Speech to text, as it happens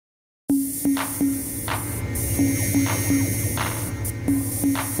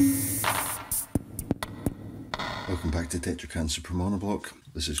Welcome back to Tetrakan Super Monoblock.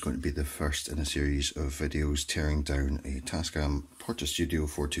 This is going to be the first in a series of videos tearing down a Tascam Porta Studio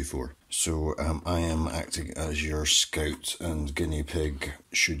 424. So I am acting as your scout and guinea pig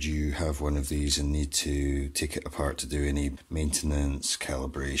should you have one of these and need to take it apart to do any maintenance,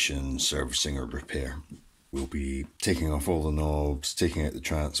 calibration, servicing or repair. We'll be taking off all the knobs, taking out the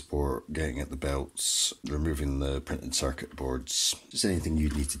transport, getting at the belts, removing the printed circuit boards. Just anything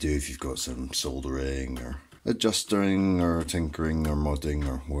you'd need to do if you've got some soldering or adjusting or tinkering or modding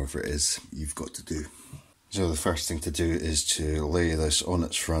or whatever it is you've got to do. So the first thing to do is to lay this on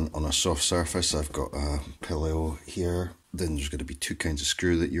its front on a soft surface. I've got a pillow here. Then there's going to be two kinds of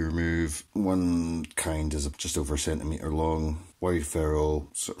screw that you remove. One kind is just over a centimetre long, wide ferrule,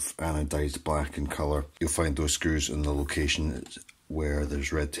 sort of anodized black in colour. You'll find those screws in the location where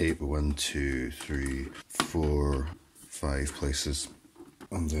there's red tape, 1, 2, 3, 4, 5 places.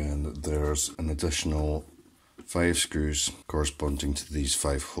 And then there's an additional 5 screws corresponding to these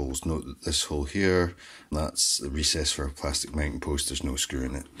 5 holes. Note that this hole here, that's a recess for a plastic mounting post, there's no screw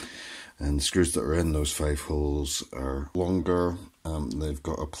in it. And the screws that are in those 5 holes are longer, they've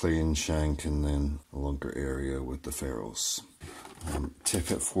got a plain shank and then a longer area with the ferrules.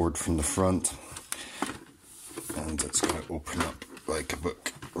 Tip it forward from the front and it's going to open up like a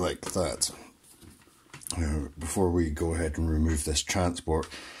book, like that. Before we go ahead and remove this transport,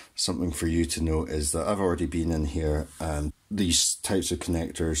 something for you to know is that I've already been in here and these types of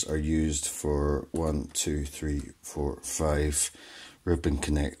connectors are used for 1, 2, 3, 4, 5 ribbon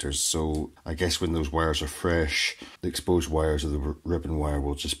connectors. So I guess when those wires are fresh, the exposed wires of the ribbon wire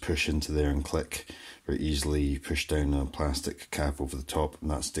will just push into there and click very easily, push down a plastic cap over the top and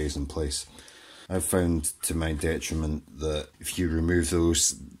that stays in place. I've found to my detriment that if you remove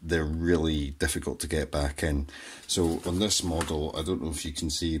those, they're really difficult to get back in. So on this model, I don't know if you can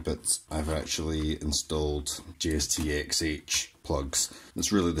see, but I've actually installed JST-XH plugs.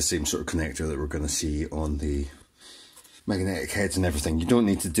 It's really the same sort of connector that we're going to see on the magnetic heads and everything. You don't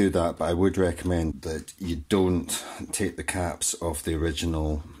need to do that, but I would recommend that you don't take the caps off the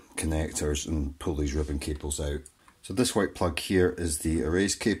original connectors and pull these ribbon cables out. So this white plug here is the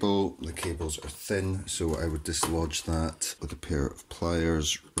erase cable. The cables are thin, so I would dislodge that with a pair of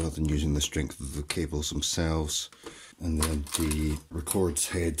pliers rather than using the strength of the cables themselves. And then the record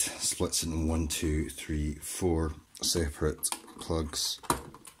head splits into 1, 2, 3, 4 separate plugs.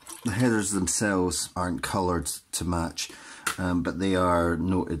 The headers themselves aren't coloured to match, but they are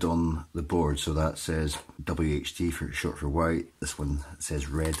noted on the board. So that says WHD for short for white. This one says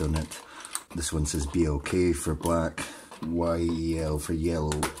red on it. This one says BLK for black, YEL for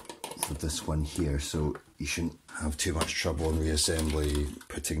yellow for this one here. So you shouldn't have too much trouble in reassembly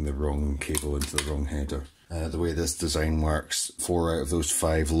putting the wrong cable into the wrong header. The way this design works, 4 out of those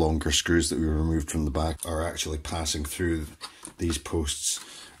 5 longer screws that we removed from the back are actually passing through these posts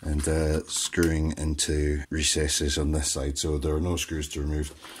and screwing into recesses on this side. So there are no screws to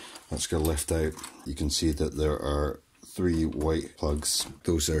remove. That's going to lift out. You can see that there are 3 white plugs.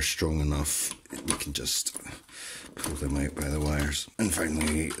 Those are strong enough. You can just pull them out by the wires. And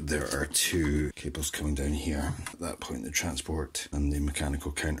finally, there are 2 cables coming down here. At that point, the transport and the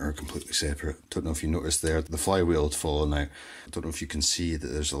mechanical counter are completely separate. Don't know if you noticed there, the flywheel had fallen out. I don't know if you can see that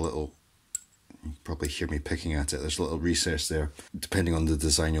there's a little, you probably hear me picking at it, there's a little recess there. Depending on the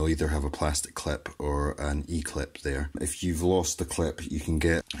design, you'll either have a plastic clip or an E-clip there. If you've lost the clip, you can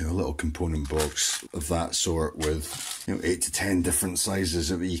get a little component box of that sort with 8 to 10 different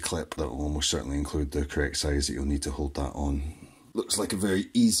sizes of E-clip. That will almost certainly include the correct size that you'll need to hold that on. Looks like a very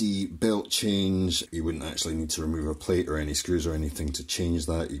easy belt change. You wouldn't actually need to remove a plate or any screws or anything to change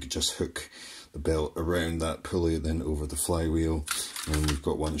that. You could just hook the belt around that pulley, then over the flywheel, and we've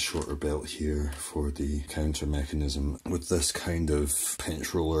got one shorter belt here for the counter mechanism. With this kind of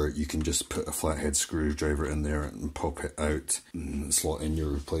pinch roller, you can just put a flathead screwdriver in there and pop it out and slot in your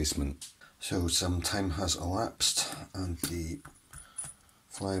replacement. So some time has elapsed and the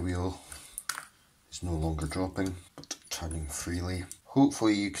flywheel is no longer dropping but turning freely.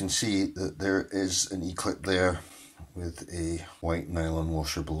 Hopefully you can see that there is an E-clip there with a white nylon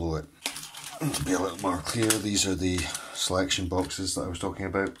washer below it. And to be a little more clear, these are the selection boxes that I was talking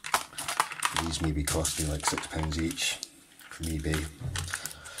about. These maybe cost me like £6 each from eBay.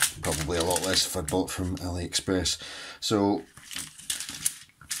 Probably a lot less if I bought from AliExpress. So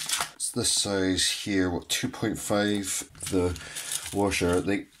it's this size here, what, 2.5, the washer.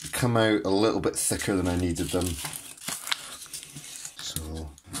 They come out a little bit thicker than I needed them. So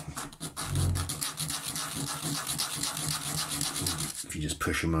if you just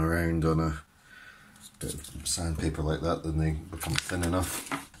push them around on a bit of sandpaper like that, then they become thin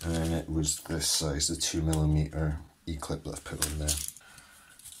enough. And then it was this size, the 2mm E-clip that I've put on there.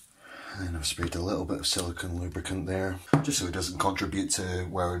 And I've sprayed a little bit of silicone lubricant there, just so it doesn't contribute to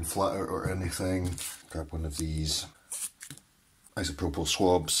wearing flat out or anything. Grab one of these isopropyl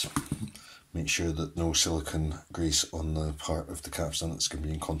swabs. Make sure that no silicone grease on the part of the capstan that's going to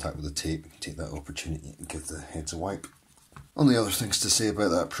be in contact with the tape. Take that opportunity and give the heads a wipe. One of the other things to say about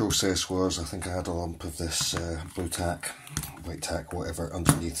that process was I think I had a lump of this blue tack, white tack, whatever,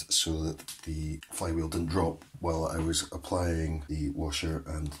 underneath so that the flywheel didn't drop while I was applying the washer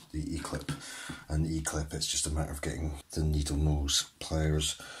and the E-clip. And the E-clip, it's just a matter of getting the needle nose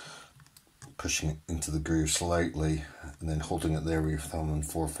pliers, pushing it into the groove slightly, and then holding it there with your thumb and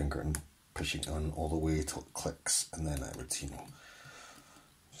forefinger and pushing it on all the way till it clicks, and then I would,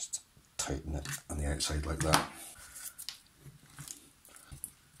 just tighten it on the outside like that.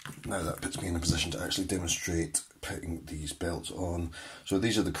 Now that puts me in a position to actually demonstrate putting these belts on. So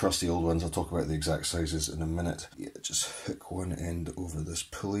these are the crusty old ones. I'll talk about the exact sizes in a minute. Yeah, just hook one end over this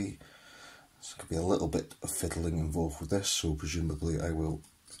pulley. There's going to be a little bit of fiddling involved with this, so presumably I will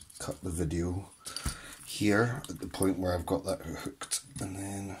cut the video here at the point where I've got that hooked, and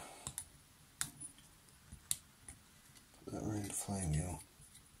then put that around the flywheel.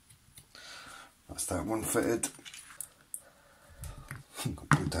 That's that one fitted. Got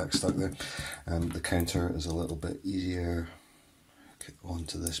blue tack stuck there. The counter is a little bit easier. Hook it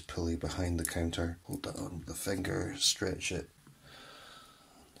onto this pulley behind the counter. Hold that on with the finger, stretch it.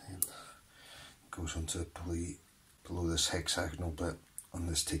 And then it goes onto a pulley below this hexagonal bit on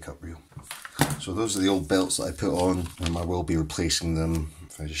this take-up reel. So those are the old belts that I put on. I will be replacing them.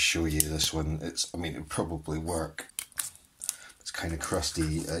 If I just show you this one, it'll probably work. Kind of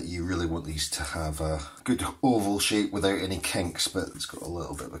crusty. You really want these to have a good oval shape without any kinks, but it's got a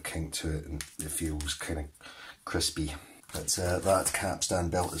little bit of a kink to it and it feels kind of crispy. But that capstan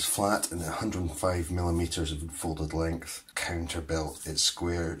belt is flat and 105mm of folded length. Counter belt, it's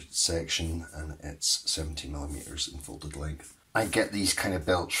square section and it's 70mm in folded length. I get these kind of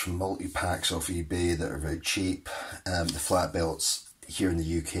belts from multi-packs off eBay that are very cheap. The flat belts here in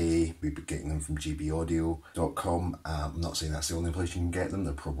the UK, we've been getting them from gbaudio.com. I'm not saying that's the only place you can get them,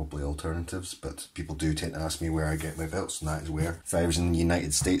 they're probably alternatives, but people do tend to ask me where I get my belts, and that is where. If I was in the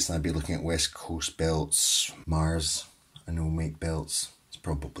United States, then I'd be looking at West Coast Belts, Mars, I know make belts, it's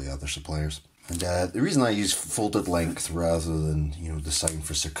probably other suppliers. And the reason I use folded length rather than, the sign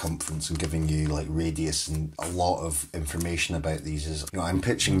for circumference and giving you like radius and a lot of information about these is, I'm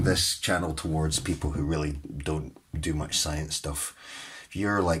pitching this channel towards people who really don't do much science stuff. If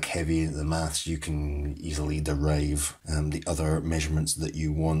you're like heavy at the maths, you can easily derive the other measurements that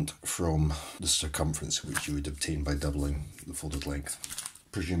you want from the circumference, which you would obtain by doubling the folded length.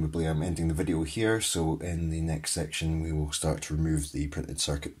 Presumably I'm ending the video here, so in the next section we will start to remove the printed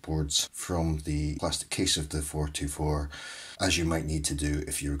circuit boards from the plastic case of the 424, as you might need to do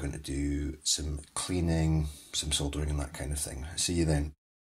if you're going to do some cleaning, some soldering and that kind of thing. See you then.